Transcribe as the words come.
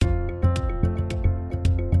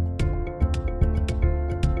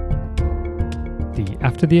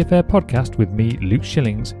After the Affair podcast with me, Luke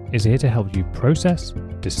Shillings, is here to help you process,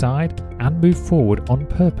 decide, and move forward on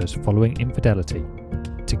purpose following infidelity.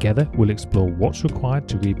 Together, we'll explore what's required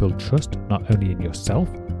to rebuild trust not only in yourself,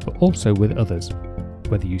 but also with others.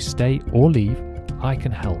 Whether you stay or leave, I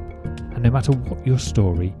can help. And no matter what your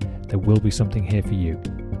story, there will be something here for you.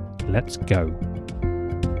 Let's go.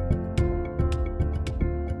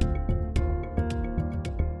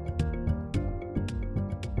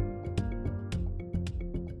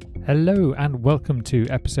 Hello and welcome to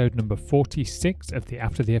episode number 46 of the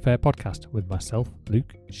After the Affair podcast with myself,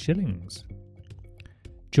 Luke Shillings.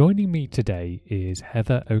 Joining me today is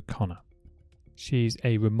Heather O'Connor. She's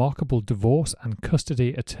a remarkable divorce and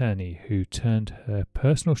custody attorney who turned her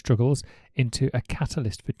personal struggles into a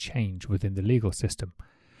catalyst for change within the legal system.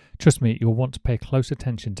 Trust me, you'll want to pay close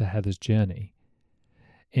attention to Heather's journey.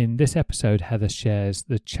 In this episode, Heather shares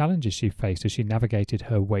the challenges she faced as she navigated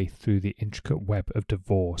her way through the intricate web of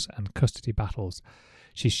divorce and custody battles.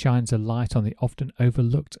 She shines a light on the often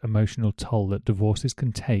overlooked emotional toll that divorces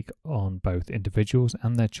can take on both individuals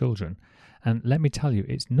and their children. And let me tell you,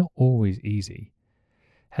 it's not always easy.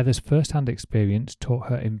 Heather's first-hand experience taught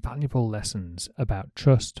her invaluable lessons about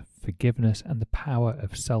trust, forgiveness, and the power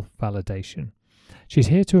of self-validation. She's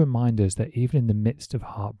here to remind us that even in the midst of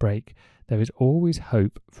heartbreak, there is always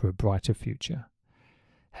hope for a brighter future.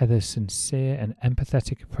 Heather's sincere and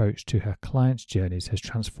empathetic approach to her clients' journeys has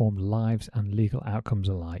transformed lives and legal outcomes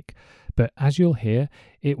alike. But as you'll hear,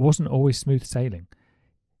 it wasn't always smooth sailing.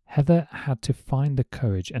 Heather had to find the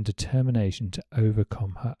courage and determination to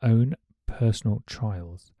overcome her own personal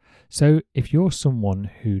trials. So if you're someone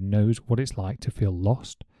who knows what it's like to feel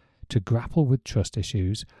lost, to grapple with trust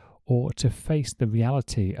issues, or to face the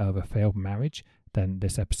reality of a failed marriage, then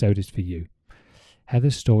this episode is for you.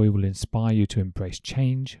 Heather's story will inspire you to embrace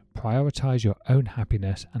change, prioritize your own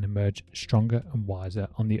happiness, and emerge stronger and wiser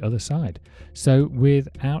on the other side. So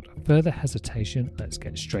without further hesitation, let's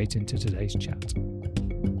get straight into today's chat.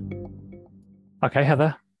 Okay,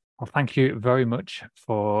 Heather. Well, thank you very much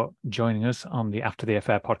for joining us on the After the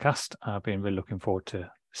Affair podcast. I've been really looking forward to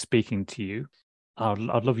speaking to you. I'd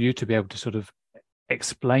love you to be able to sort of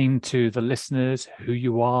explain to the listeners who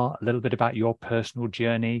you are, a little bit about your personal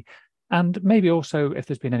journey, and maybe also if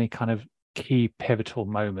there's been any kind of key pivotal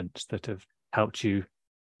moments that have helped you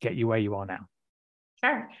get you where you are now.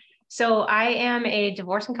 Sure. So I am a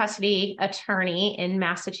divorce and custody attorney in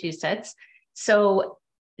Massachusetts. So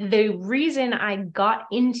the reason I got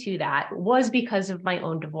into that was because of my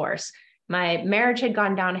own divorce. My marriage had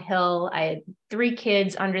gone downhill. I had 3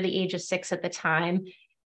 kids under the age of 6 at the time.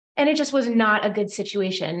 And it just was not a good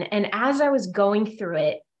situation. And as I was going through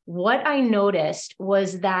it, what I noticed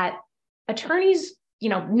was that attorneys,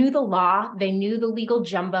 knew the law, they knew the legal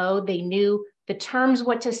jumbo, they knew the terms,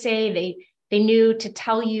 what to say, they knew to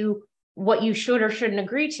tell you what you should or shouldn't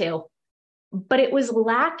agree to. But it was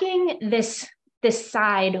lacking this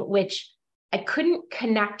side, which I couldn't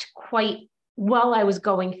connect quite while I was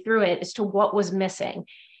going through it as to what was missing.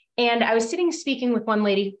 And I was speaking with one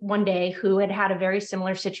lady one day who had had a very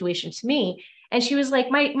similar situation to me. And she was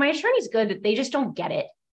like, my attorney's good. They just don't get it.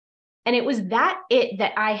 And it was that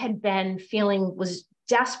I had been feeling was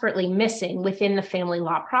desperately missing within the family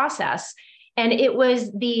law process. And it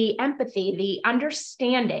was the empathy, the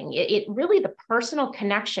understanding, it really the personal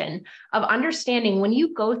connection of understanding when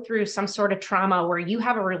you go through some sort of trauma where you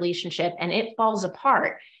have a relationship and it falls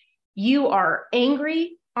apart, you are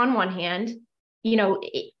angry on one hand,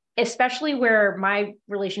 especially where my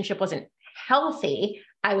relationship wasn't healthy,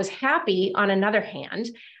 I was happy on another hand.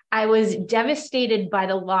 I was devastated by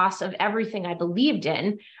the loss of everything I believed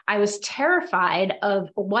in. I was terrified of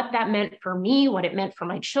what that meant for me, what it meant for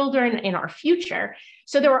my children in our future.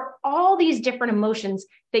 So there were all these different emotions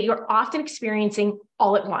that you're often experiencing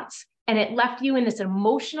all at once. And it left you in this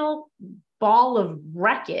emotional ball of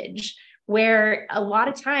wreckage where a lot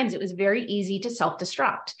of times it was very easy to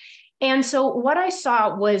self-destruct. And so what I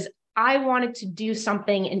saw was I wanted to do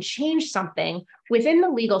something and change something within the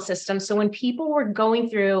legal system. So when people were going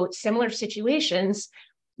through similar situations,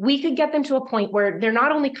 we could get them to a point where they're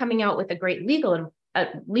not only coming out with a great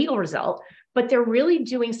legal result, but they're really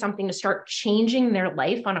doing something to start changing their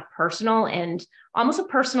life on a personal and almost a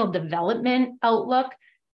personal development outlook,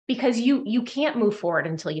 because you can't move forward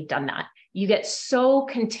until you've done that. You get so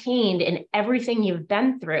contained in everything you've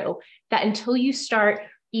been through that until you start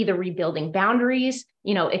either rebuilding boundaries,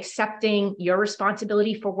 accepting your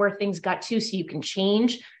responsibility for where things got to so you can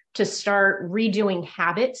change, to start redoing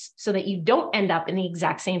habits so that you don't end up in the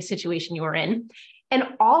exact same situation you were in. And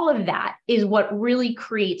all of that is what really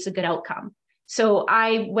creates a good outcome. So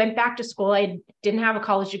I went back to school. I didn't have a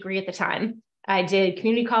college degree at the time. I did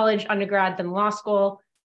community college, undergrad, then law school.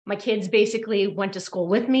 My kids basically went to school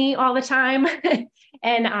with me all the time.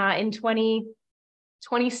 And in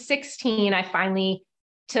 2016, I finally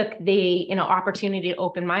took the opportunity to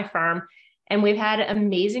open my firm. And we've had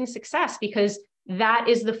amazing success because that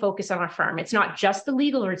is the focus on our firm. It's not just the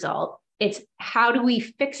legal result. It's how do we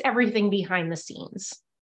fix everything behind the scenes.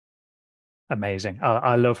 Amazing.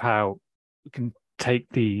 I love how we can take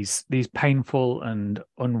these painful and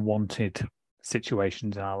unwanted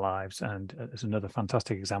situations in our lives, and it's another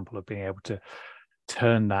fantastic example of being able to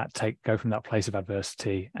turn that, go from that place of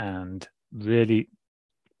adversity and really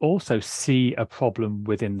also see a problem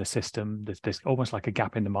within the system. There's almost like a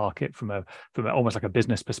gap in the market from almost like a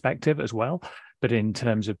business perspective as well, but in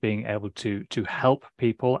terms of being able to help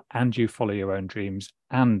people, and you follow your own dreams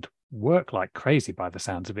and work like crazy by the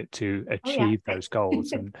sounds of it to achieve those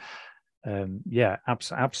goals. And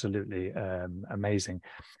absolutely amazing.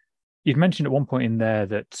 You'd mentioned at one point in there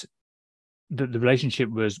that the relationship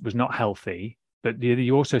was not healthy, but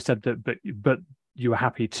you also said that but you were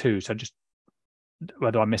happy too. So just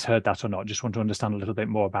whether I misheard that or not, just want to understand a little bit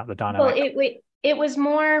more about the dynamic. Well, it was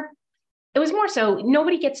more so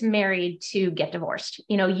nobody gets married to get divorced.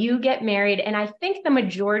 You get married, and I think the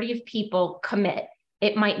majority of people commit.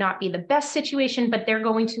 It might not be the best situation, but they're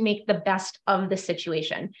going to make the best of the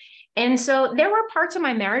situation. And so there were parts of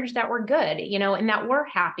my marriage that were good, and that were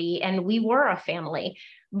happy, and we were a family.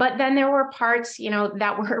 But then there were parts,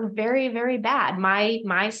 that were very, very bad.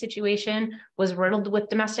 My situation was riddled with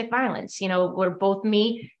domestic violence, we're both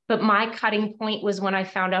me, but my cutting point was when I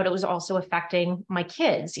found out it was also affecting my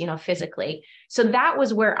kids, physically. So that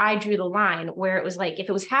was where I drew the line, where it was like, if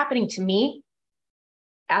it was happening to me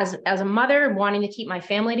as a mother wanting to keep my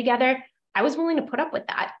family together, I was willing to put up with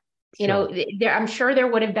that. Sure. I'm sure there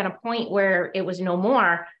would have been a point where it was no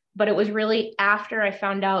more, but it was really after I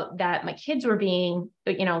found out that my kids were being,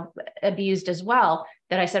 abused as well,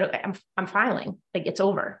 that I said, okay, I'm filing, like it's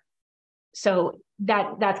over. So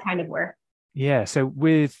that's kind of where. Yeah. So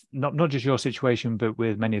with not just your situation, but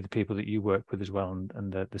with many of the people that you work with as well,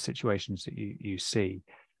 and the situations that you see,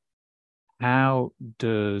 how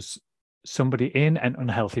does somebody in an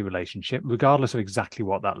unhealthy relationship, regardless of exactly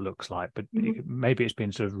what that looks like, but maybe it's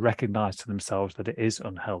been sort of recognized to themselves that it is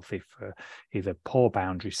unhealthy for either poor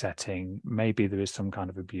boundary setting, maybe there is some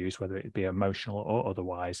kind of abuse, whether it be emotional or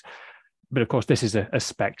otherwise. But of course, this is a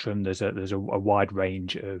spectrum. There's a wide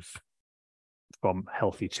range of from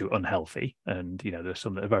healthy to unhealthy, and there's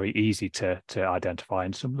some that are very easy to identify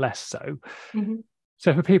and some less so.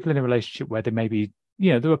 So for people in a relationship where they maybe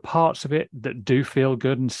there are parts of it that do feel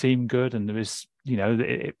good and seem good, and there is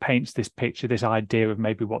it paints this picture, this idea of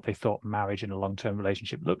maybe what they thought marriage in a long-term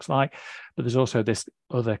relationship looks like, but there's also this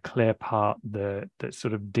other clear part that's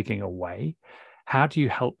sort of digging away. How do you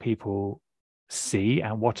help people see,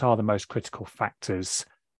 and what are the most critical factors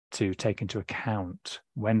to take into account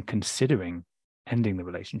when considering ending the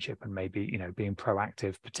relationship, and maybe being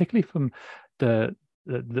proactive, particularly from the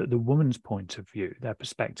woman's point of view, their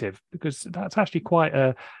perspective, because that's actually quite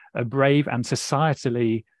a brave and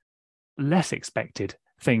societally less expected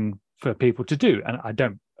thing for people to do. And I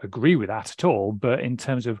don't agree with that at all, but in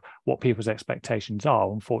terms of what people's expectations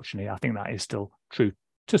are, unfortunately, I think that is still true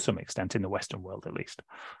to some extent in the Western world, at least.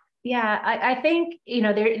 Yeah, I think,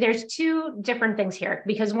 there's two different things here,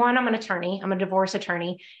 because one, I'm an attorney, I'm a divorce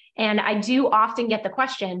attorney, and I do often get the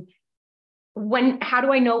question, how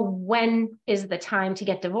do I know when is the time to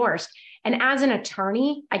get divorced? And as an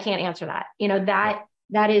attorney, I can't answer that.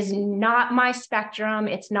 That is not my spectrum.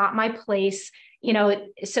 It's not my place,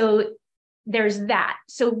 so there's that.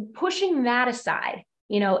 So pushing that aside,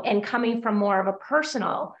 and coming from more of a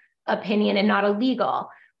personal opinion and not a legal,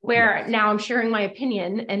 where now I'm sharing my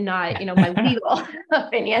opinion and not, my legal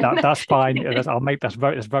opinion. That's fine. I'll make that's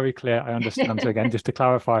very clear. I understand. So again, just to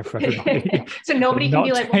clarify for everybody. So nobody can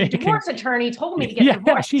be like, well, the divorce attorney told me to get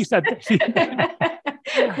divorced. She said.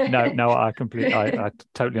 No, I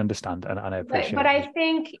totally understand, and I appreciate but I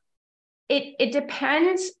think it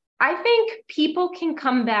depends. I think people can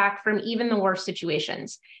come back from even the worst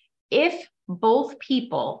situations if both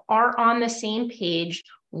people are on the same page,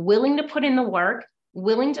 willing to put in the work,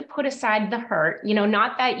 willing to put aside the hurt,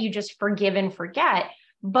 not that you just forgive and forget,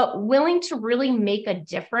 but willing to really make a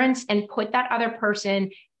difference and put that other person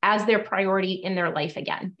as their priority in their life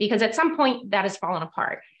again, because at some point that has fallen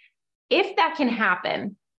apart. If that can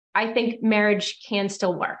happen, I think marriage can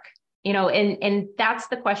still work, and that's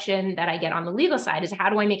the question that I get on the legal side is, how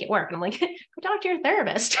do I make it work? And I'm like, go talk to your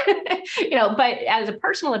therapist, but as a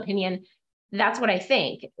personal opinion, that's what I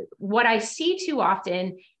think. What I see too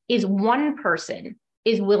often is one person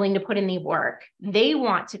is willing to put in the work. They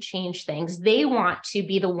want to change things. They want to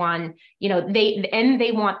be the one,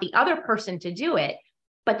 they want the other person to do it.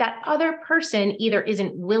 But that other person either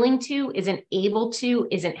isn't willing to, isn't able to,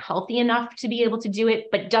 isn't healthy enough to be able to do it,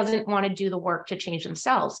 but doesn't want to do the work to change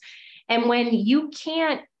themselves. And when you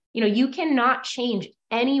can't, you cannot change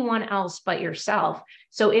anyone else but yourself.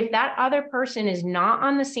 So if that other person is not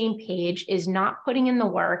on the same page, is not putting in the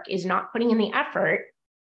work, is not putting in the effort,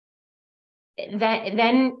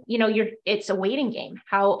 then it's a waiting game.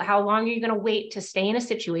 How long are you going to wait to stay in a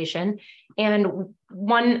situation? And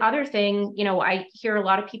one other thing, I hear a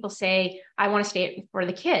lot of people say, I want to stay for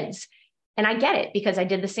the kids. And I get it, because I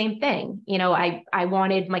did the same thing. I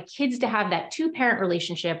wanted my kids to have that 2-parent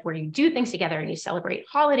relationship where you do things together and you celebrate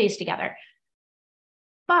holidays together.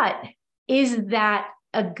 But is that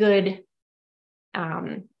a good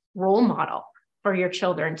role model for your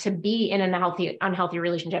children to be in an unhealthy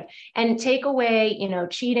relationship? And take away,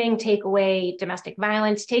 cheating, take away domestic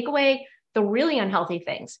violence, take away the really unhealthy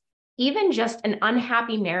things. Even just an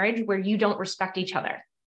unhappy marriage where you don't respect each other.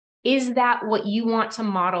 Is that what you want to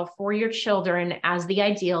model for your children as the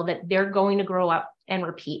ideal that they're going to grow up and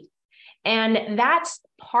repeat? And that's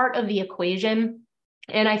part of the equation.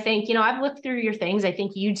 And I think, I've looked through your things. I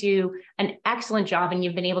think you do an excellent job, and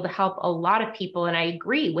you've been able to help a lot of people. And I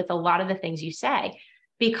agree with a lot of the things you say,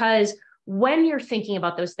 because when you're thinking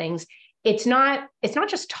about those things, it's not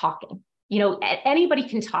just talking. Anybody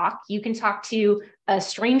can talk. You can talk to a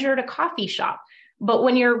stranger at a coffee shop. But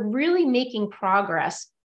when you're really making progress,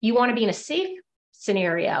 you want to be in a safe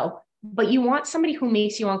scenario, but you want somebody who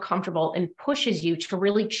makes you uncomfortable and pushes you to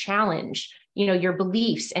really challenge, your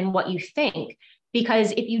beliefs and what you think.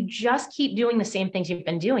 Because if you just keep doing the same things you've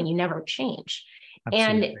been doing, you never change.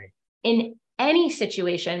 Absolutely. And in any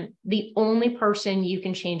situation, the only person you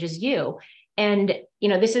can change is you. And,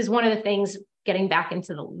 this is one of the things, getting back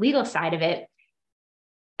into the legal side of it.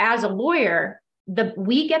 As a lawyer,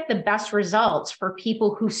 we get the best results for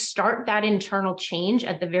people who start that internal change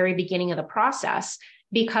at the very beginning of the process,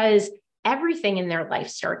 because everything in their life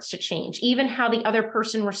starts to change. Even how the other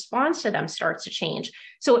person responds to them starts to change.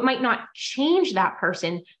 So it might not change that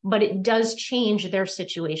person, but it does change their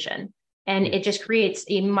situation. And it just creates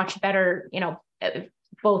a much better,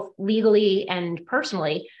 both legally and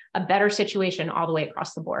personally, a better situation all the way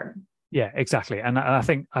across the board. Yeah, exactly. And I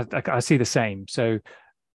think I see the same. So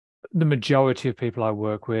the majority of people I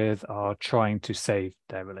work with are trying to save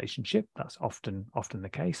their relationship. That's often the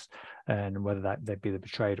case. And whether that they be the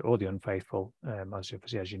betrayed or the unfaithful, as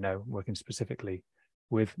you know, working specifically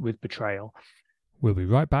with betrayal. We'll be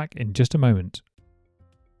right back in just a moment.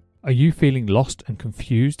 Are you feeling lost and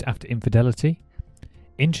confused after infidelity?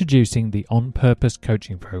 Introducing the On Purpose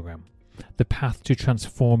coaching program, the path to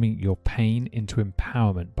transforming your pain into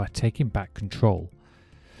empowerment by taking back control.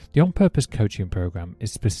 The On Purpose coaching program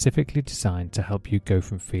is specifically designed to help you go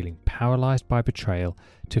from feeling paralyzed by betrayal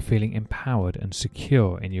to feeling empowered and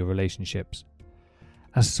secure in your relationships.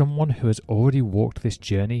 As someone who has already walked this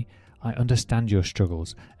journey, I understand your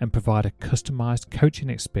struggles and provide a customized coaching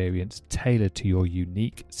experience tailored to your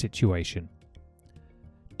unique situation.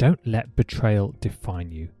 Don't let betrayal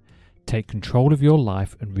define you. Take control of your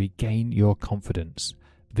life and regain your confidence.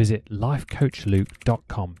 Visit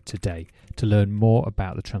lifecoachluke.com today to learn more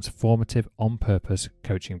about the transformative On Purpose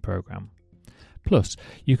coaching program. Plus,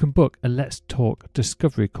 you can book a Let's Talk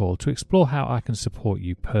discovery call to explore how I can support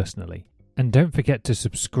you personally. And don't forget to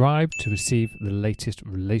subscribe to receive the latest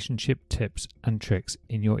relationship tips and tricks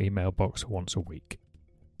in your email box once a week.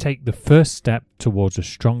 Take the first step towards a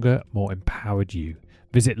stronger, more empowered you.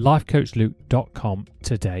 Visit lifecoachluke.com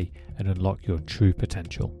today and unlock your true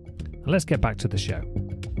potential. Now let's get back to the show.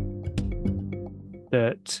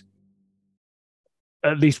 That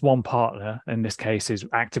at least one partner in this case is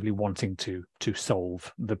actively wanting to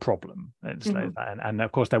solve the problem. And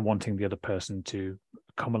of course they're wanting the other person to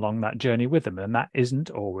come along that journey with them, and that isn't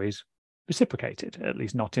always reciprocated, at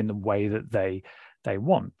least not in the way that they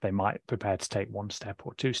want. They might be prepared to take 1 step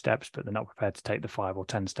or 2 steps, but they're not prepared to take the 5 or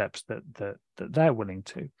 10 steps that they're willing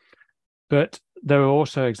to. But there are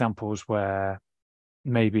also examples where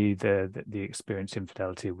maybe the experienced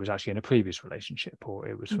infidelity was actually in a previous relationship, or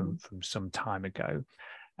it was from some time ago,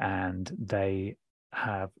 and they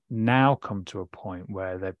have now come to a point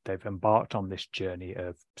where they've embarked on this journey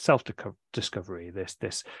of self-discovery,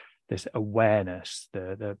 this awareness,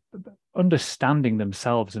 the understanding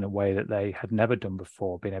themselves in a way that they had never done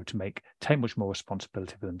before, being able to take much more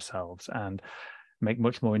responsibility for themselves and make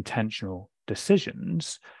much more intentional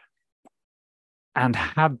decisions. And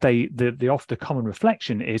had the common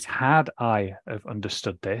reflection is, had I have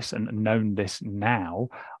understood this and known this now,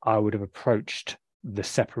 I would have approached the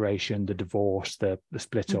separation, the divorce, the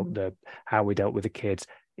split up, the how we dealt with the kids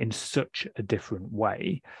in such a different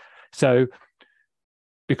way. So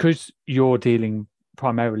because you're dealing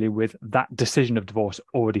primarily with that decision of divorce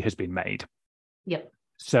already has been made. Yep.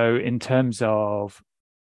 So in terms of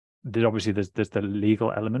obviously there's the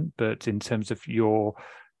legal element, but in terms of your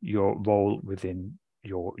role within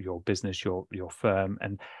your business, your firm,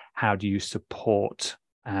 and how do you support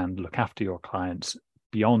and look after your clients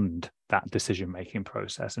beyond that decision-making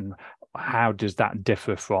process, and how does that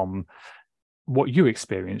differ from what you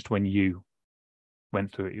experienced when you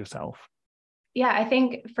went through it yourself? Yeah, I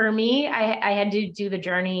think for me, I had to do the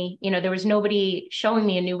journey. There was nobody showing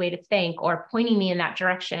me a new way to think or pointing me in that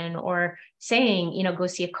direction or saying, go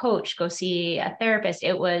see a coach, go see a therapist.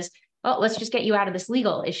 It was, well, let's just get you out of this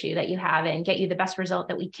legal issue that you have and get you the best result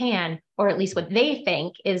that we can, or at least what they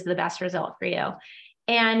think is the best result for you.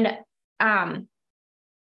 And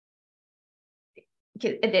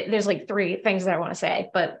there's like three things that I want to say,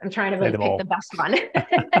 but I'm trying to really pick the best one.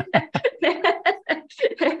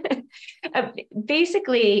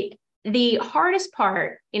 Basically, the hardest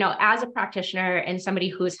part, as a practitioner and somebody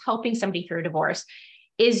who is helping somebody through a divorce,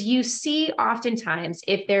 is you see oftentimes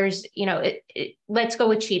if there's, let's go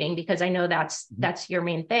with cheating, because I know that's your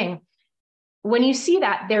main thing. When you see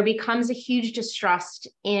that, there becomes a huge distrust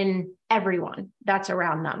in everyone that's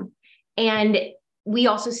around them. And we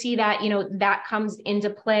also see that, that comes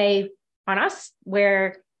into play on us,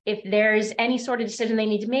 where if there's any sort of decision they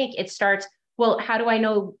need to make, it starts, well, how do I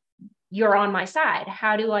know you're on my side?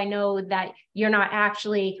 How do I know that you're not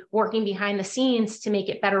actually working behind the scenes to make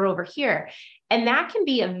it better over here? And that can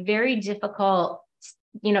be a very difficult,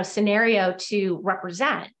 scenario to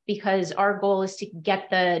represent, because our goal is to get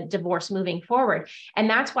the divorce moving forward. And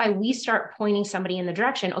that's why we start pointing somebody in the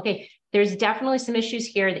direction, okay, there's definitely some issues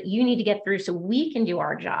here that you need to get through so we can do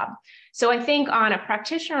our job. So I think on a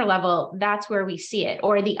practitioner level, that's where we see it.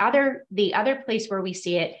 Or the other place where we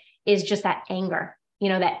see it is just that anger,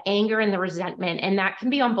 that anger and the resentment. And that can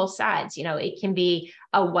be on both sides. It can be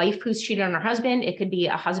a wife who's cheated on her husband. It could be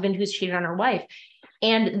a husband who's cheated on her wife.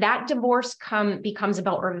 And that divorce becomes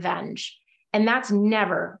about revenge. And that's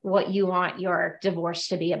never what you want your divorce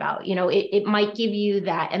to be about. It might give you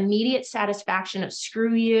that immediate satisfaction of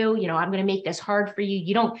screw you, I'm going to make this hard for you.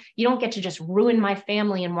 You don't get to just ruin my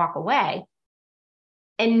family and walk away.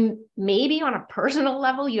 And maybe on a personal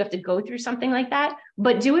level, you have to go through something like that,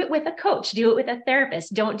 but do it with a coach, do it with a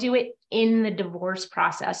therapist. Don't do it in the divorce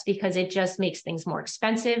process, because it just makes things more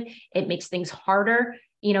expensive. It makes things harder.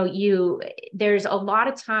 There's a lot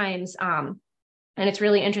of times, and it's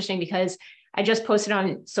really interesting because I just posted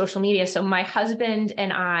on social media. So my husband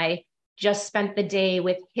and I just spent the day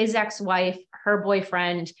with his ex-wife, her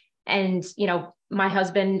boyfriend, and, my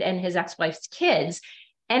husband and his ex-wife's kids.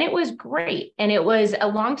 And it was great. And it was a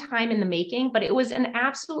long time in the making, but it was an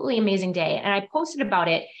absolutely amazing day. And I posted about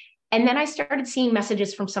it. And then I started seeing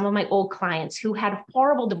messages from some of my old clients who had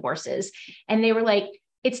horrible divorces. And they were like,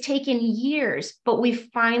 it's taken years, but we've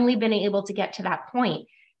finally been able to get to that point.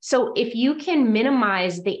 So if you can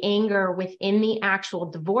minimize the anger within the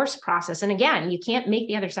actual divorce process, and again, you can't make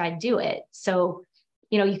the other side do it. So,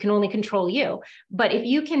 you can only control you. But if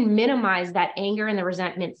you can minimize that anger and the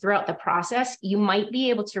resentment throughout the process, you might be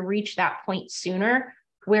able to reach that point sooner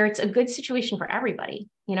where it's a good situation for everybody,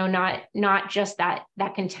 not just that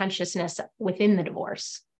contentiousness within the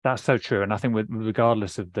divorce. That's so true. And I think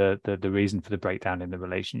regardless of the reason for the breakdown in the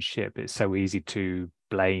relationship, it's so easy to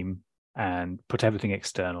blame and put everything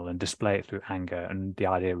external and display it through anger and the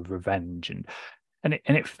idea of revenge. And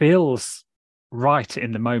it feels right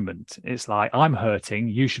in the moment. It's like, I'm hurting,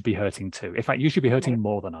 you should be hurting too. In fact, you should be hurting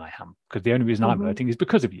more than I am, because the only reason I'm hurting is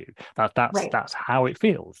because of you. That's how it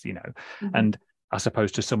feels, And I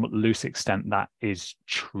suppose to some loose extent that is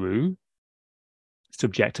true,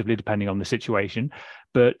 subjectively, depending on the situation.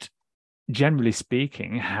 But generally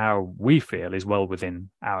speaking, how we feel is well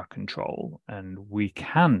within our control, and we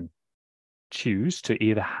can choose to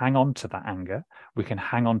either hang on to that anger, we can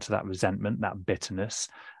hang on to that resentment, that bitterness,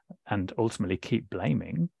 and ultimately keep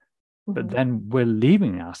blaming. But then we're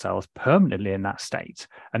leaving ourselves permanently in that state,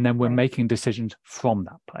 and then we're making decisions from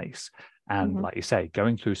that place. And like you say,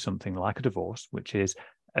 going through something like a divorce, which is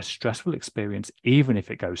a stressful experience, even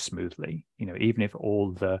if it goes smoothly, even if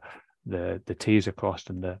all the T's are crossed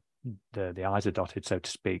and the I's are dotted, so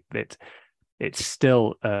to speak, it's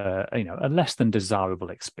still a less than desirable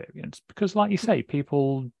experience, because like you say,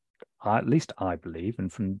 people, at least I believe,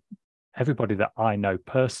 and from everybody that I know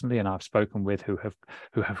personally and I've spoken with who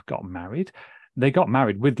have gotten married, they got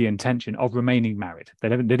married with the intention of remaining married. They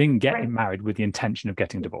didn't get Right. married with the intention of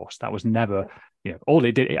getting divorced. That was never, all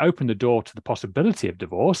it did, it opened the door to the possibility of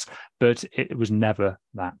divorce, but it was never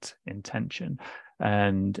that intention.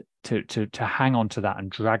 And to hang on to that and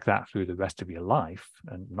drag that through the rest of your life,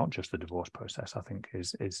 and not just the divorce process, I think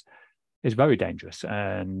is very dangerous.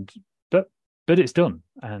 But it's done,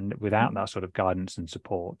 and without that sort of guidance and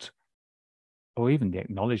support, or even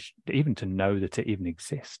even to know that it even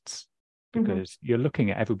exists, because you're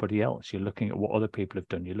looking at everybody else, you're looking at what other people have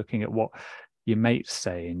done, you're looking at what your mates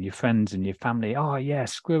say and your friends and your family. Oh yeah,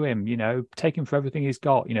 screw him, take him for everything he's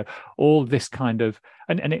got, all this kind of,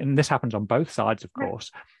 and this happens on both sides, of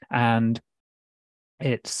course, and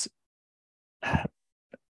it's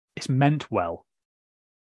meant well,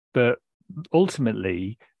 but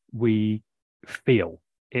ultimately we feel.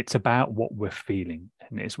 It's about what we're feeling,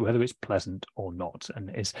 and it's whether it's pleasant or not. And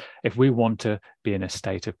it's, if we want to be in a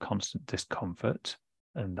state of constant discomfort,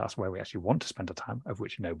 and that's where we actually want to spend our time, of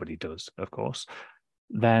which nobody does, of course,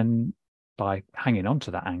 then by hanging on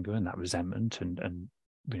to that anger and that resentment and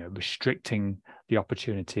restricting the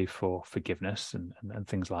opportunity for forgiveness and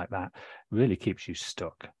things like that, really keeps you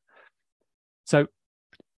stuck. So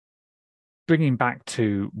bringing back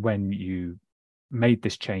to when you made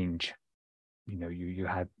this change, you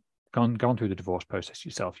had gone through the divorce process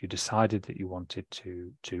yourself. You decided that you wanted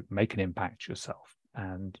to make an impact yourself,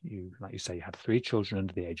 and you, like you say, you had 3 children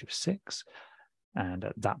under the age of 6, and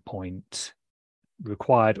at that point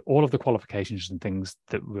required all of the qualifications and things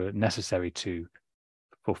that were necessary to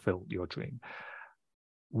fulfill your dream.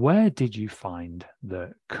 Where did you find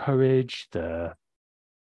the courage, the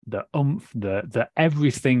oomph, the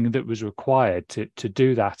everything that was required to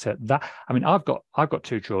do that? At that, I mean, I've got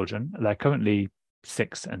 2 children. They're currently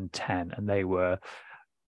 6 and 10, and they were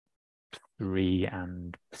 3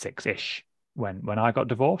 and 6-ish when I got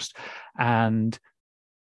divorced. And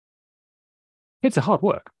it's a hard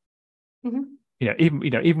work.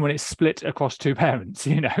 Even when it's split across 2 parents,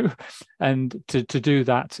 and to do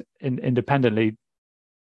that independently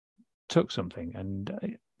took something.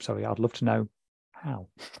 And sorry, I'd love to know how.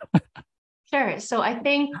 Sure. So I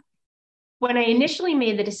think when I initially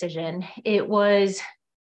made the decision, it was,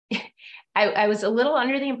 I was a little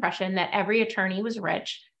under the impression that every attorney was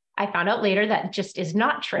rich. I found out later that just is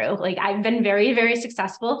not true. Like, I've been very, very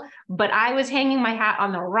successful, but I was hanging my hat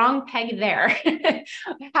on the wrong peg there.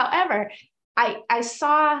 However, I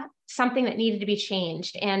saw something that needed to be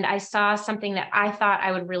changed, and I saw something that I thought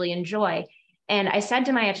I would really enjoy. And I said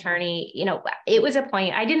to my attorney, it was a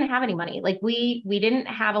point, I didn't have any money. Like, we didn't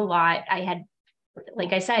have a lot. I had,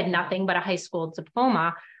 like I said, nothing but a high school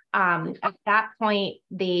diploma. At that point,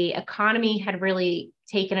 the economy had really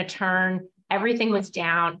taken a turn. Everything was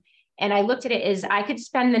down. And I looked at it as I could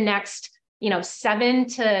spend the next, 7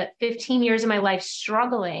 to 15 years of my life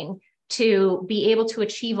struggling to be able to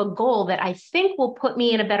achieve a goal that I think will put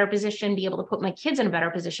me in a better position, be able to put my kids in a better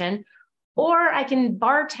position. Or I can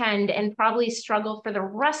bartend and probably struggle for the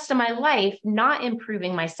rest of my life, not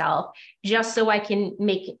improving myself, just so I can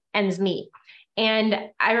make ends meet. And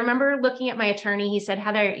I remember looking at my attorney. He said,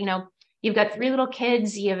 Heather, you've got 3 little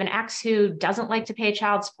kids. You have an ex who doesn't like to pay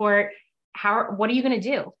child support. What are you going to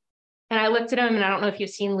do? And I looked at him, and I don't know if you've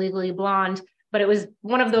seen Legally Blonde, but it was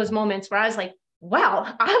one of those moments where I was like, well,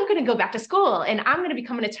 I'm going to go back to school, and I'm going to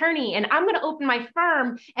become an attorney, and I'm going to open my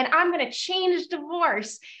firm, and I'm going to change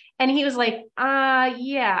divorce. And he was like,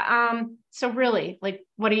 so really, like,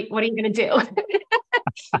 what are you going to do?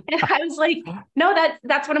 And I was like, no,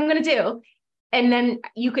 that's what I'm going to do. And then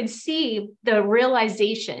you could see the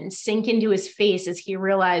realization sink into his face as he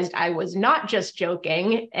realized I was not just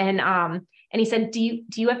joking. And he said, do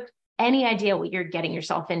you have any idea what you're getting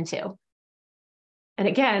yourself into? And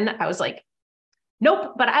again, I was like,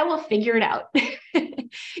 nope, but I will figure it out.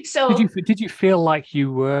 So did you feel like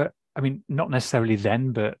you were, I mean, not necessarily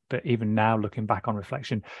then, but even now, looking back on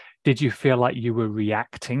reflection, did you feel like you were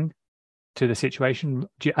reacting to the situation?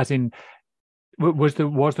 As in, was there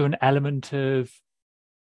an element of,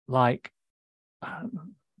 like,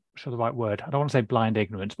 I'm sure the right word, I don't want to say blind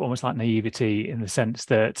ignorance, but almost like naivety, in the sense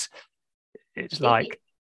that it's like,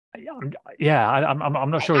 I'm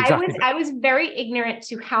not sure exactly. I was very ignorant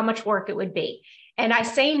to how much work it would be. And I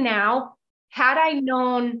say now, had I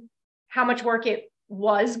known how much work it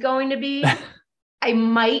was going to be, I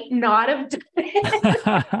might not have done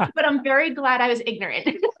it, but I'm very glad I was ignorant.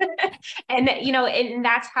 And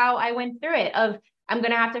that's how I went through it, of I'm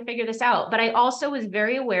going to have to figure this out. But I also was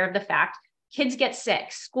very aware of the fact kids get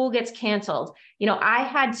sick, school gets canceled. I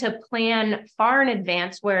had to plan far in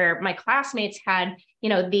advance, where my classmates had,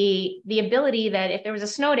 the ability that if there was a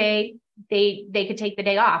snow day, they could take the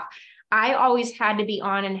day off. I always had to be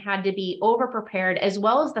on and had to be over prepared, as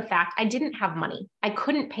well as the fact I didn't have money. I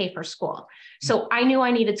couldn't pay for school. So I knew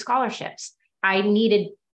I needed scholarships. I needed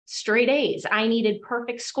straight A's. I needed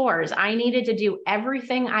perfect scores. I needed to do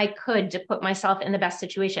everything I could to put myself in the best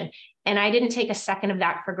situation. And I didn't take a second of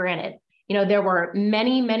that for granted. You know, there were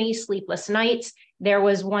many, many sleepless nights. There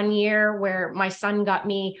was one year where my son got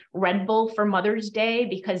me Red Bull for Mother's Day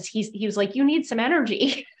because he was like, you need some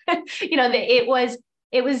energy. You know,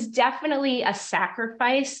 it was definitely a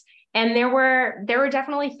sacrifice. And there were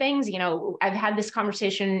definitely things, you know, I've had this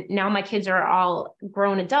conversation now, my kids are all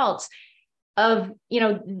grown adults, of, you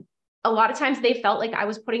know, a lot of times they felt like I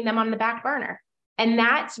was putting them on the back burner. And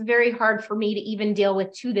that's very hard for me to even deal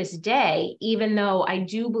with to this day, even though I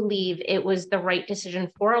do believe it was the right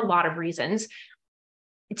decision for a lot of reasons.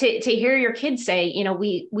 To hear your kids say, you know,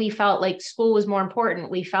 we felt like school was more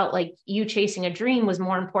important. We felt like you chasing a dream was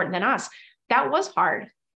more important than us. That was hard.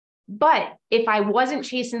 But if I wasn't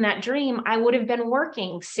chasing that dream, I would have been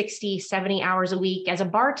working 60, 70 hours a week as a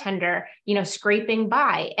bartender, you know, scraping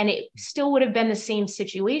by, and it still would have been the same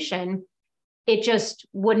situation. It just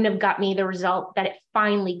wouldn't have got me the result that it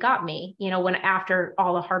finally got me, you know, when after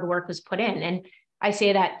all the hard work was put in. And I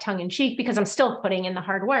say that tongue in cheek because I'm still putting in the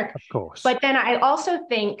hard work. Of course. But then I also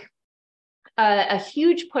think a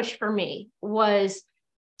huge push for me was,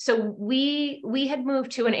 so we had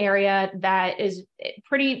moved to an area that is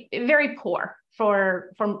very poor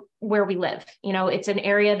from where we live. You know, it's an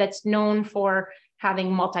area that's known for having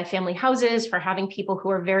multifamily houses, for having people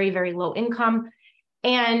who are very, very low income.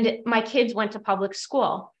 And my kids went to public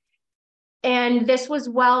school. And this was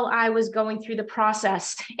while I was going through the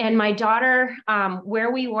process. And my daughter,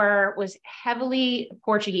 where we were, was heavily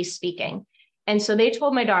Portuguese speaking. And so they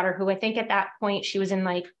told my daughter, who I think at that point she was in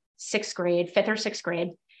like fifth or sixth grade.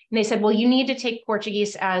 And they said, well, you need to take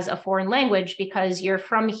Portuguese as a foreign language because you're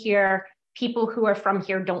from here. People who are from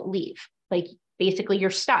here don't leave. Like basically you're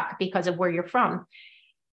stuck because of where you're from.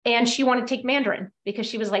 And she wanted to take Mandarin because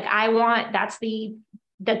she was like, that's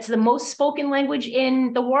the most spoken language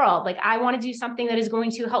in the world. Like, I want to do something that is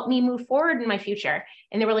going to help me move forward in my future.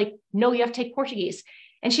 And they were like, no, you have to take Portuguese.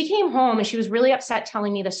 And she came home and she was really upset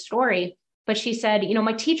telling me the story. But she said, you know,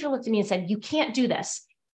 my teacher looked at me and said, you can't do this.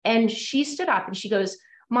 And she stood up and she goes,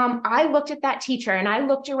 Mom, I looked at that teacher and I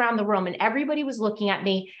looked around the room and everybody was looking at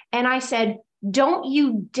me. And I said, don't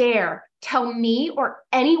you dare tell me or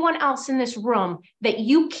anyone else in this room that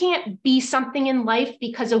you can't be something in life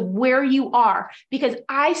because of where you are. Because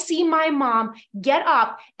I see my mom get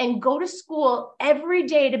up and go to school every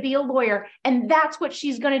day to be a lawyer. And that's what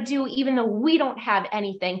she's going to do, even though we don't have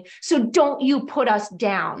anything. So don't you put us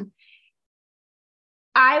down.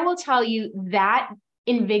 I will tell you that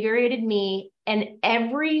invigorated me. And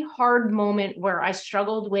every hard moment where I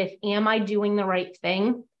struggled with, am I doing the right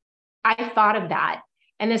thing? I thought of that.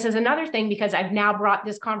 And this is another thing, because I've now brought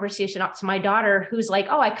this conversation up to my daughter, who's like,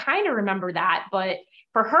 oh, I kind of remember that. But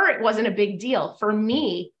for her, it wasn't a big deal. For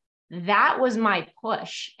me, that was my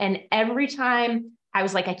push. And every time I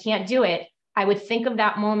was like, I can't do it, I would think of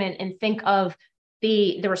that moment and think of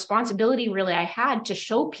the responsibility really I had to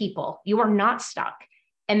show people you are not stuck.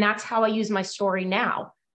 And that's how I use my story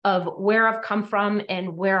now, of where I've come from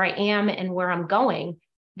and where I am and where I'm going,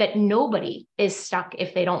 that nobody is stuck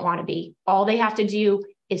if they don't want to be. All they have to do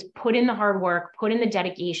is put in the hard work, put in the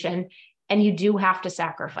dedication, and you do have to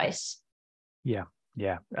sacrifice. Yeah.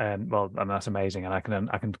 Well, and that's amazing. And I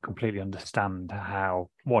can completely understand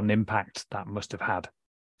what an impact that must have had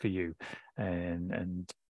for you, and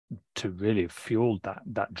to really have fueled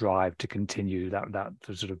that drive to continue that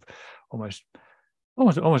sort of almost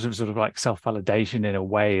sort of like self-validation in a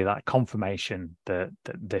way, that confirmation that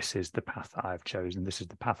this is the path that I've chosen, this is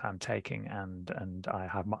the path I'm taking, and I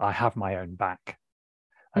have my own back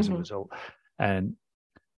as a result. And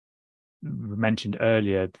we mentioned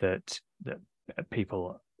earlier that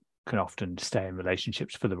people can often stay in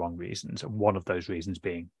relationships for the wrong reasons, and one of those reasons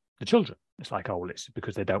being the children. It's like, oh, well, it's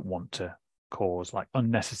because they don't want to cause like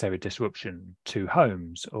unnecessary disruption to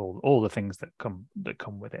homes, or all the things that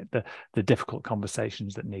come with it, the difficult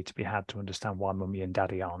conversations that need to be had to understand why mummy and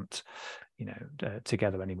daddy aren't,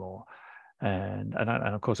 together anymore. And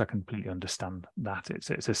of course I completely understand that it's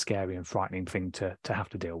a scary and frightening thing to have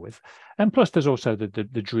to deal with. And plus there's also the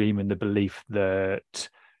dream and the belief that,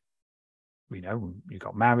 you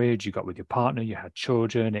got married, you got with your partner, you had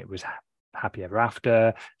children, it was happy ever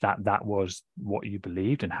after, that was what you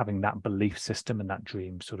believed. And having that belief system and that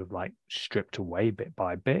dream sort of like stripped away bit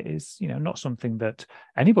by bit is, not something that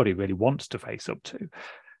anybody really wants to face up to.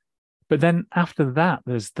 But then after that,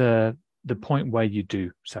 there's the the point where you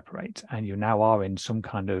do separate and you now are in some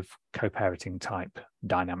kind of co-parenting type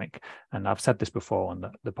dynamic. And I've said this before on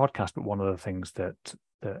the podcast, but one of the things that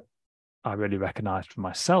I really recognized for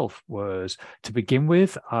myself was, to begin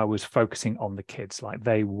with, I was focusing on the kids. Like,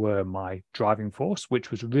 they were my driving force,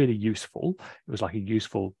 which was really useful. It was like a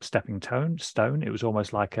useful stepping stone. It was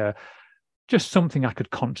almost like just something I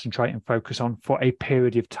could concentrate and focus on for a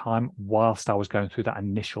period of time whilst I was going through that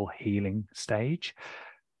initial healing stage.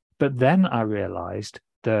 But then I realized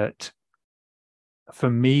that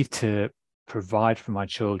for me to provide for my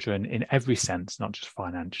children in every sense, not just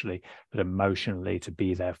financially, but emotionally, to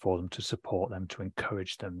be there for them, to support them, to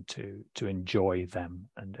encourage them, to enjoy them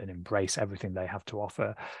and embrace everything they have to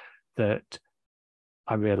offer, that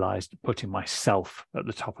I realized putting myself at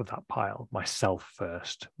the top of that pile, myself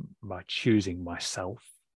first, by choosing myself,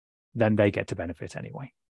 then they get to benefit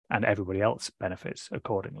anyway. And everybody else benefits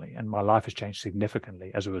accordingly. And my life has changed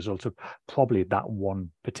significantly as a result of probably that one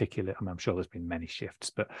particular, I mean, I'm sure there's been many shifts,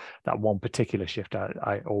 but that one particular shift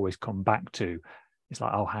I always come back to. It's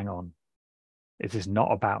like, oh, hang on. It is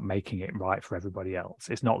not about making it right for everybody else.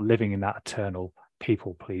 It's not living in that eternal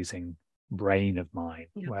people-pleasing brain of mine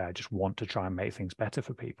where I just want to try and make things better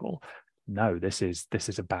for people. No, this is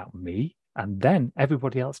about me. And then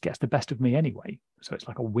everybody else gets the best of me anyway. So it's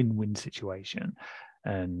like a win-win situation.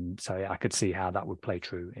 And so I could see how that would play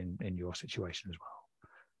true in your situation as well.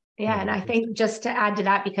 Yeah. And I think, just to add to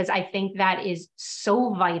that, because I think that is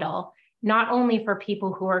so vital, not only for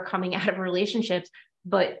people who are coming out of relationships,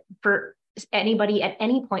 but for anybody at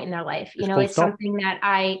any point in their life. It's something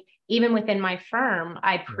that even within my firm,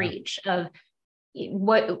 I preach of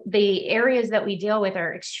what the areas that we deal with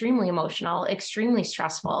are extremely emotional, extremely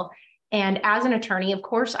stressful. And as an attorney, of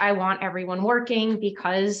course, I want everyone working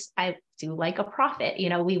because I do like a profit.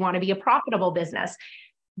 We want to be a profitable business,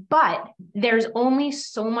 but there's only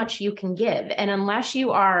so much you can give. And unless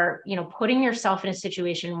you are, putting yourself in a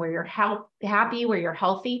situation where you're happy, where you're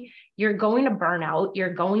healthy, you're going to burn out,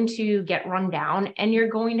 you're going to get run down, and you're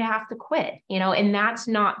going to have to quit, and that's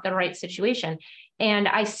not the right situation. And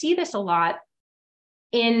I see this a lot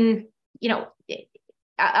in,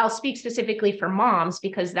 I'll speak specifically for moms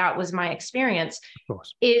because that was my experience, of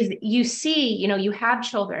course. Is you see, you have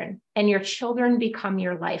children and your children become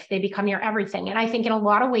your life. They become your everything. And I think in a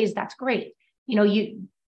lot of ways, that's great.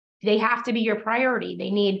 They have to be your priority.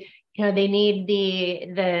 They need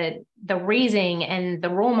the raising and the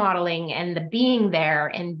role modeling and the being there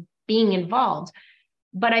and being involved.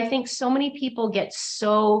 But I think so many people get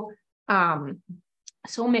so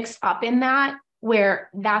mixed up in that, where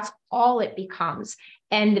that's all it becomes.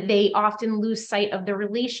 And they often lose sight of the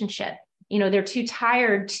relationship. They're too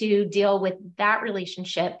tired to deal with that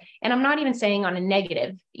relationship. And I'm not even saying on a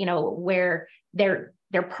negative, where they're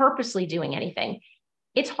purposely doing anything.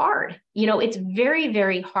 It's hard. It's very,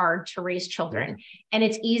 very hard to raise children. And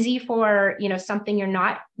it's easy for, something you're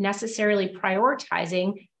not necessarily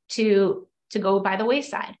prioritizing to go by the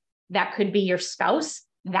wayside. That could be your spouse.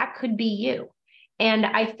 That could be you. And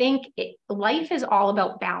I think life is all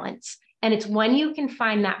about balance. And it's when you can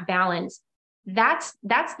find that balance, that's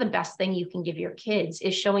the best thing you can give your kids,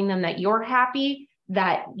 is showing them that you're happy,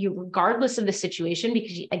 that you, regardless of the situation,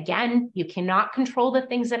 because again, you cannot control the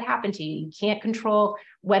things that happen to you. You can't control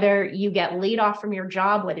whether you get laid off from your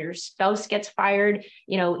job, whether your spouse gets fired.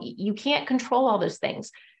 You can't control all those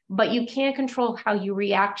things, but you can control how you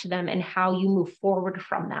react to them and how you move forward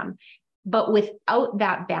from them. But without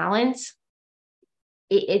that balance,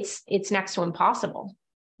 it's next to impossible.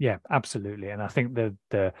 Yeah, absolutely. And I think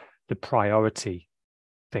the priority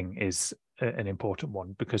thing is an important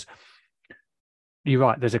one, because you're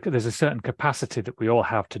right. There's a certain capacity that we all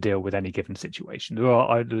have to deal with any given situation.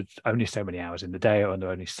 There's only so many hours in the day, and there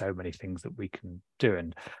are only so many things that we can do.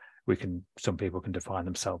 And some people can define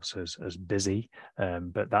themselves as busy,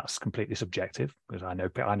 but that's completely subjective, because I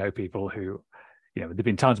know people who, there've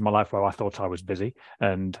been times in my life where I thought I was busy,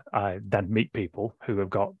 and I then meet people who have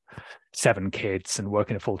got 7 kids and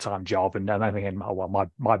working a full-time job, and then I'm thinking, oh,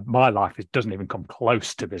 well, my life doesn't even come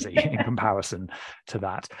close to busy in comparison to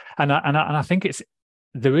that. And I think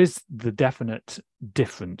there is the definite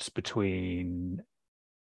difference between,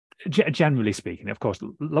 generally speaking, of course,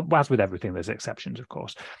 as with everything, there's exceptions, of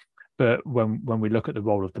course, but when we look at the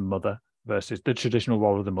role of the mother versus the traditional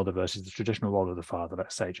role of the mother versus the traditional role of the father,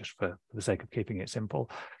 let's say, just for the sake of keeping it simple,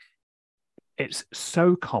 it's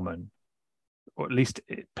so common, or at least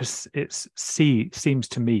it seems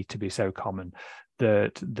to me to be so common,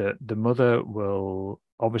 that the mother will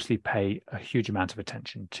obviously pay a huge amount of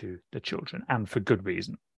attention to the children, and for good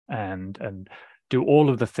reason, and do all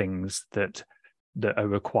of the things that are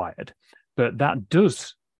required. But that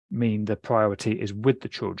does mean the priority is with the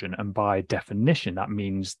children. And by definition, that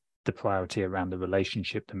means the priority around the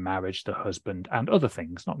relationship, the marriage, the husband, and other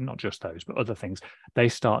things, not just those, but other things, they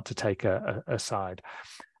start to take a side.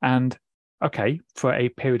 And okay, for a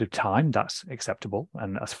period of time, that's acceptable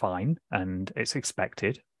and that's fine and it's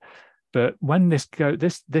expected. But when this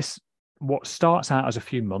what starts out as a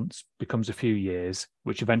few months becomes a few years,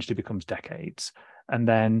 which eventually becomes decades. And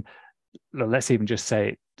then let's even just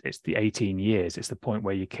say it's the 18 years. It's the point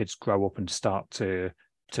where your kids grow up and start to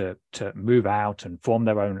move out and form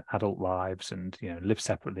their own adult lives and, you know, live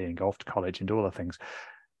separately and go off to college and do all the things.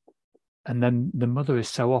 And then the mother is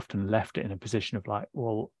so often left in a position of like,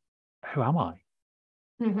 well, who am I?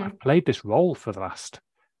 I've played this role for the last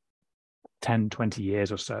 10, 20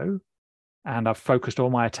 years or so. And I've focused all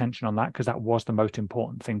my attention on that because that was the most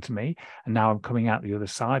important thing to me. And now I'm coming out the other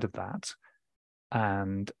side of that.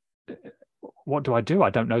 And what do? I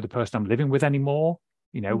don't know the person I'm living with anymore.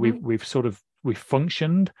 You know, we've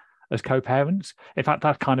functioned as co-parents. In fact,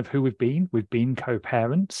 that's kind of who we've been. We've been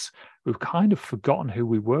co-parents. We've kind of forgotten who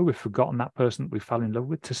we were. We've forgotten that person that we fell in love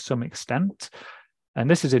with to some extent. And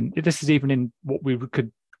this is even in what we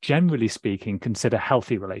could, generally speaking, consider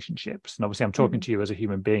healthy relationships. And obviously I'm talking to you as a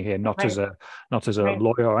human being here, not as a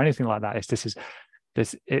lawyer or anything like that.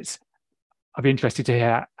 I'd be interested to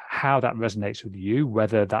hear how that resonates with you,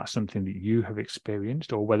 whether that's something that you have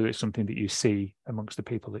experienced or whether it's something that you see amongst the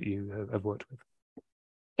people that you have worked with.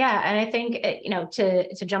 Yeah. And I think, you know,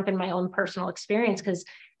 to jump in my own personal experience, because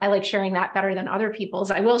I like sharing that better than other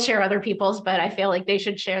people's. I will share other people's, but I feel like they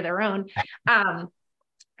should share their own.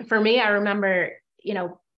 For me, I remember, you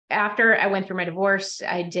know, after I went through my divorce,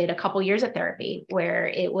 I did a couple years of therapy where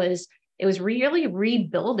it was really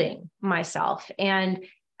rebuilding myself. And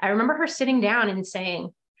I remember her sitting down and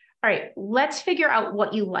saying, all right, let's figure out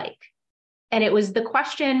what you like. And it was the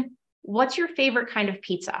question, what's your favorite kind of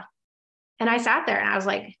pizza? And I sat there and I was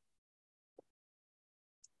like,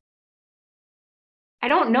 I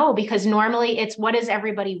don't know, because normally it's what does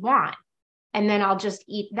everybody want? And then I'll just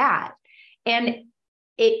eat that. And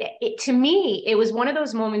it to me, it was one of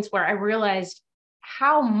those moments where I realized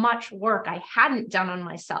how much work I hadn't done on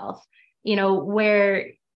myself, you know,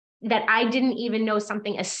 where that I didn't even know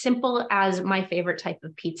something as simple as my favorite type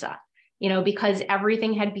of pizza, you know, because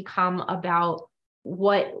everything had become about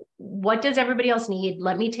what does everybody else need?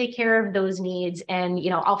 Let me take care of those needs. And,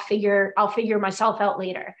 you know, I'll figure myself out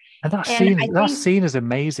later. And that's seen as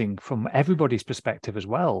amazing from everybody's perspective as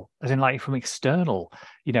well, as in like from external,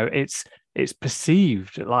 you know, it's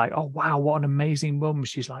perceived like, oh, wow, what an amazing mum.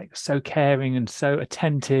 She's like so caring and so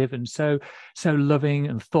attentive and so loving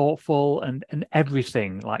and thoughtful and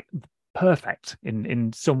everything, like perfect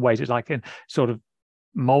in some ways. It's like sort of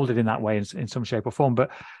molded in that way in some shape or form.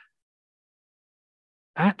 But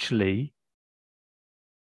actually,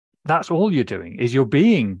 that's all you're doing is you're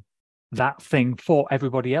being that thing for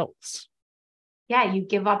everybody else. Yeah, you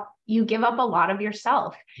give up a lot of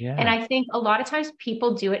yourself. Yeah. And I think a lot of times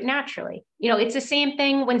people do it naturally. You know, it's the same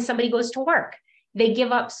thing when somebody goes to work. They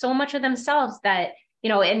give up so much of themselves that, you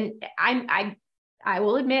know, and I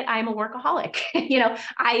will admit I'm a workaholic. You know,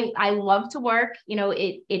 I love to work. You know,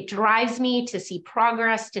 it drives me to see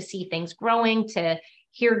progress, to see things growing, to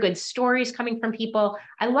hear good stories coming from people.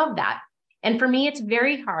 I love that. And for me, it's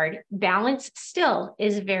very hard. Balance still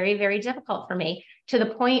is very, very difficult for me, to the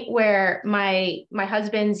point where my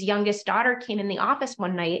husband's youngest daughter came in the office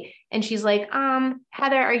one night and she's like,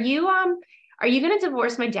 Heather, are you going to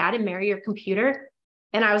divorce my dad and marry your computer?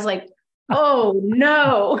 And I was like, oh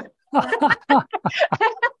no. I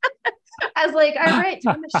was like, all right,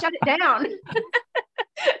 time to shut it down.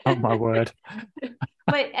 Oh my word.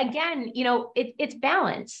 But again, you know, it's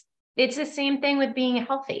balance. It's the same thing with being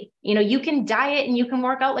healthy. You know, you can diet and you can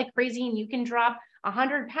work out like crazy and you can drop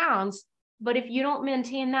 100 pounds, but if you don't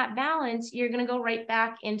maintain that balance, you're going to go right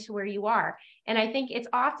back into where you are. And I think it's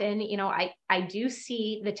often, you know, I do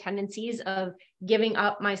see the tendencies of giving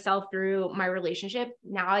up myself through my relationship.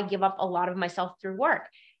 Now I give up a lot of myself through work.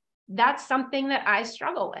 That's something that I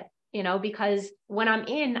struggle with, you know, because when I'm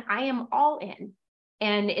in, I am all in,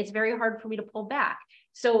 and it's very hard for me to pull back.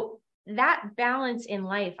 So that balance in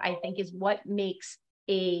life, I think, is what makes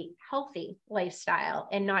a healthy lifestyle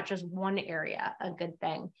and not just one area a good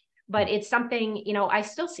thing. But it's something, you know, I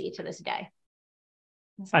still see to this day.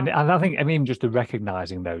 So. And I think, I mean, just the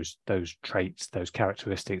recognizing those traits, those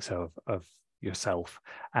characteristics of yourself,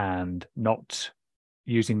 and not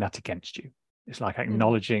using that against you. It's like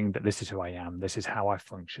acknowledging that this is who I am, this is how I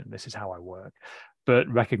function, this is how I work. but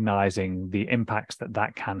recognizing the impacts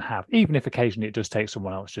that can have, even if occasionally it does take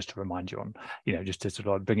someone else just to remind you on, just to sort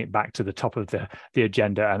of bring it back to the top of the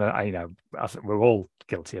agenda. And we're all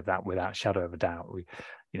guilty of that without a shadow of a doubt.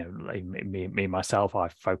 Me myself, I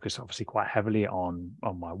focus obviously quite heavily on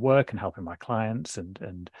my work and helping my clients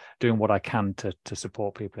and doing what I can to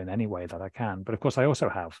support people in any way that I can. But of course, I also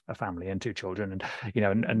have a family and 2 children,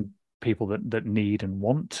 and people that need and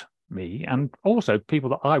want me, and also people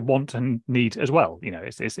that I want and need as well.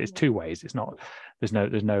 It's 2 ways. It's not, there's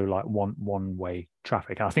no like one way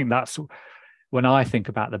traffic. And I think that's when I think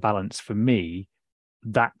about the balance for me,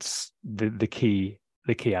 that's the key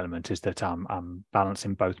element, is that I'm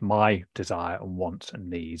balancing both my desire and wants and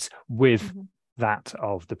needs with that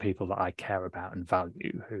of the people that I care about and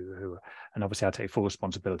value, who and obviously I take full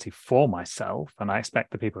responsibility for myself, and I expect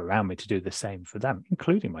the people around me to do the same for them,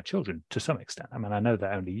 including my children to some extent. I mean, I know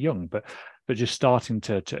they're only young, but just starting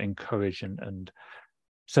to encourage and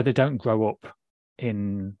so they don't grow up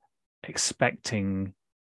in expecting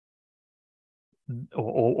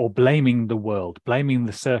or blaming the world, blaming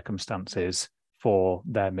the circumstances for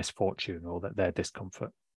their misfortune or their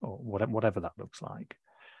discomfort or whatever that looks like.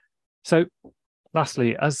 So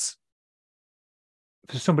lastly, as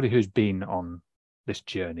for somebody who's been on this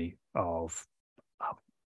journey of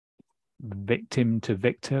victim to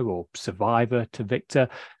victor or survivor to victor,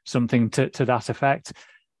 something to that effect,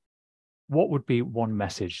 what would be one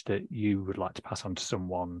message that you would like to pass on to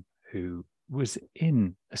someone who was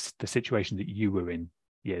in the situation that you were in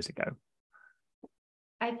years ago?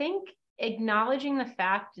 I think acknowledging the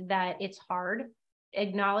fact that it's hard,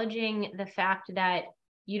 acknowledging the fact that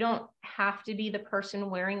you don't have to be the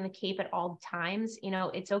person wearing the cape at all times.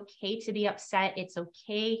 It's okay to be upset. It's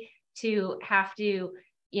okay to have to,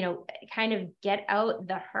 kind of get out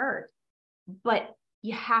the hurt, but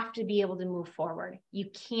you have to be able to move forward. You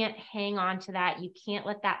can't hang on to that. You can't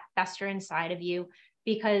let that fester inside of you,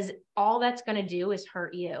 because all that's going to do is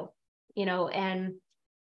hurt you, and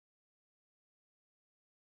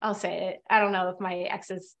I'll say it. I don't know if my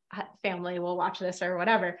ex's family will watch this or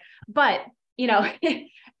whatever, but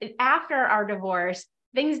after our divorce,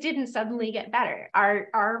 things didn't suddenly get better.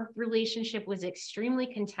 Our relationship was extremely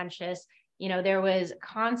contentious. There was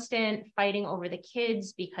constant fighting over the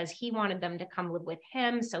kids because he wanted them to come live with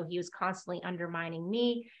him. So he was constantly undermining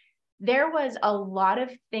me. There was a lot of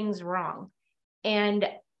things wrong. And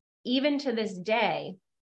even to this day,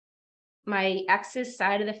 my ex's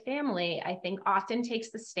side of the family, I think, often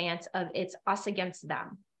takes the stance of it's us against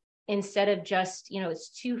them, instead of just, it's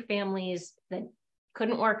 2 families that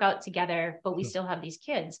couldn't work out together, but we still have these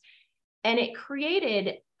kids. And it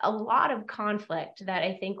created a lot of conflict that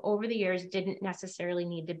I think over the years didn't necessarily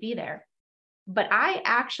need to be there. But I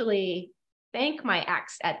actually thank my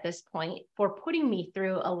ex at this point for putting me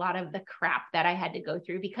through a lot of the crap that I had to go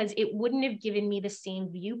through, because it wouldn't have given me the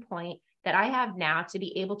same viewpoint that I have now to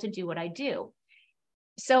be able to do what I do.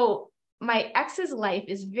 So my ex's life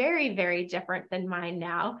is very, very different than mine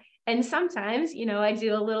now. And sometimes, I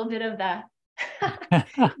do a little bit of the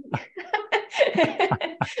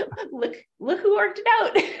look who worked it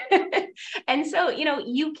out. And so,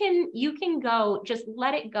 you can go, just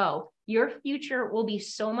let it go. Your future will be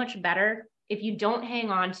so much better if you don't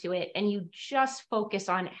hang on to it and you just focus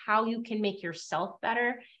on how you can make yourself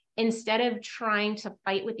better, instead of trying to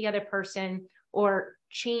fight with the other person or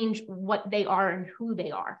change what they are and who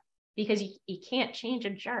they are, because you can't change a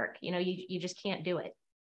jerk. You just can't do it.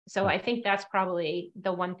 So I think that's probably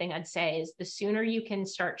the one thing I'd say is the sooner you can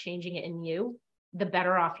start changing it in you, the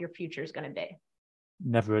better off your future is going to be.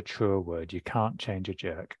 Never a truer word. You can't change a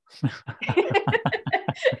jerk.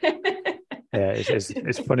 Yeah,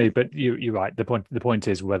 it's funny, but you're right. The point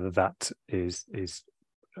is, whether that is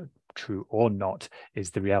true or not,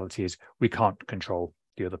 is the reality is we can't control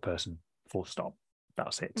the other person, full stop.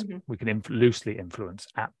 That's it. Mm-hmm. We can loosely influence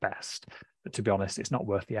at best, but to be honest, it's not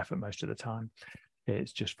worth the effort most of the time.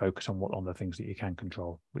 It's just focus on the things that you can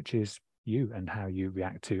control, which is you and how you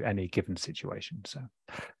react to any given situation.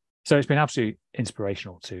 So it's been absolutely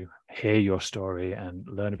inspirational to hear your story and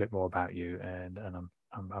learn a bit more about you, and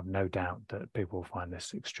I've no doubt that people will find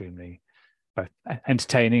this extremely both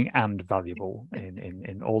entertaining and valuable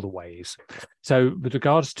in all the ways. So with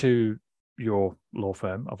regards to your law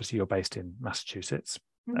firm, obviously you're based in Massachusetts.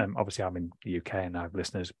 Obviously I'm in the UK and I have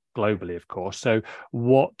listeners globally, of course. So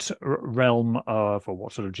what realm of, or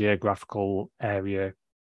what sort of geographical area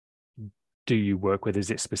do you work with?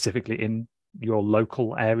 Is it specifically in your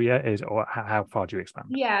local area, or how far do you expand?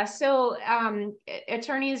 Yeah, so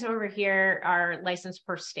attorneys over here are licensed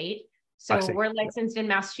per state. So we're licensed in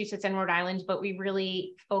Massachusetts and Rhode Island, but we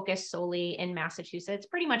really focus solely in Massachusetts,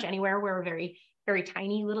 pretty much anywhere. We're a very, very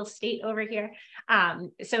tiny little state over here.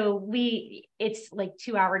 So it's like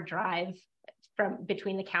 2-hour drive from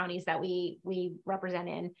between the counties that we represent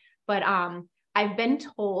in. But I've been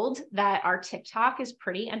told that our TikTok is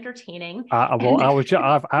pretty entertaining.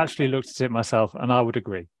 I've actually looked at it myself, and I would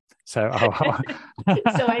agree. So,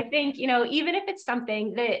 so I think, even if it's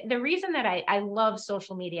something the reason that I love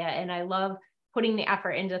social media and I love putting the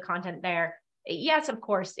effort into the content there, yes, of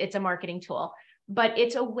course, it's a marketing tool, but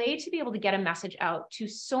it's a way to be able to get a message out to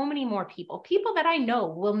so many more people that I know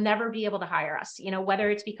will never be able to hire us, whether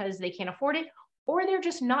it's because they can't afford it or they're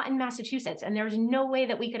just not in Massachusetts and there's no way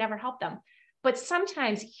that we could ever help them. But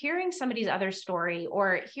sometimes hearing somebody's other story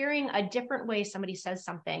or hearing a different way somebody says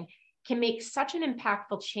something can make such an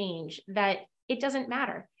impactful change that it doesn't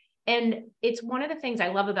matter. And it's one of the things I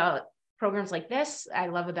love about programs like this, I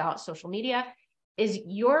love about social media, is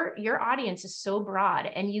your audience is so broad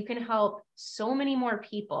and you can help so many more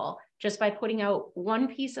people just by putting out one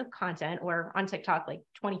piece of content, or on TikTok, like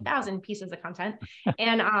 20,000 pieces of content.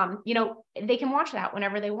 And, they can watch that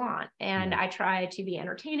whenever they want. And I try to be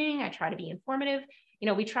entertaining. I try to be informative.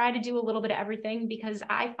 We try to do a little bit of everything because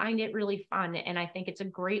I find it really fun. And I think it's a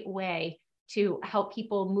great way to help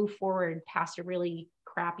people move forward past a really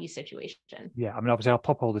crappy situation. Yeah. I mean, obviously I'll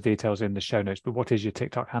pop all the details in the show notes, but what is your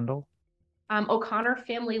TikTok handle? O'Connor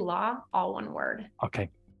Family Law, all one word. Okay,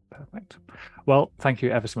 perfect. Well, thank you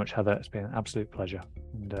ever so much, Heather. It's been an absolute pleasure.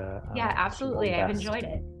 And, yeah, absolutely. I've enjoyed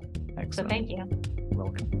it. Excellent. So thank you. You're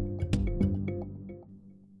welcome.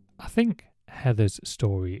 I think Heather's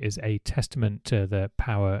story is a testament to the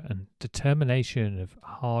power and determination of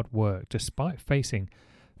hard work despite facing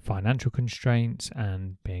financial constraints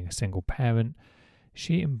and being a single parent.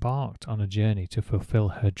 She embarked on a journey to fulfill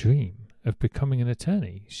her dream of becoming an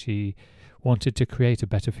attorney. She wanted to create a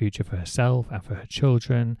better future for herself and for her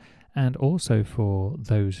children, and also for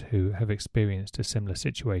those who have experienced a similar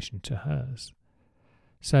situation to hers.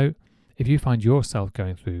 So, if you find yourself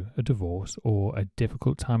going through a divorce or a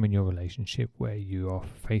difficult time in your relationship where you are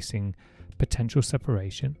facing potential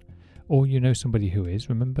separation, or you know somebody who is,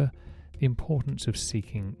 remember the importance of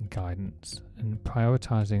seeking guidance and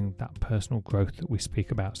prioritizing that personal growth that we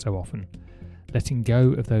speak about so often. Letting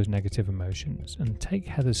go of those negative emotions, and take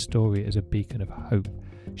Heather's story as a beacon of hope,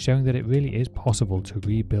 showing that it really is possible to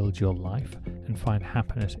rebuild your life and find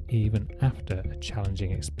happiness even after a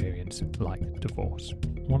challenging experience like divorce.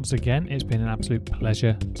 Once again, it's been an absolute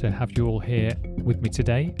pleasure to have you all here with me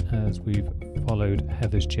today as we've followed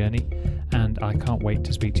Heather's journey, and I can't wait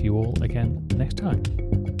to speak to you all again next time.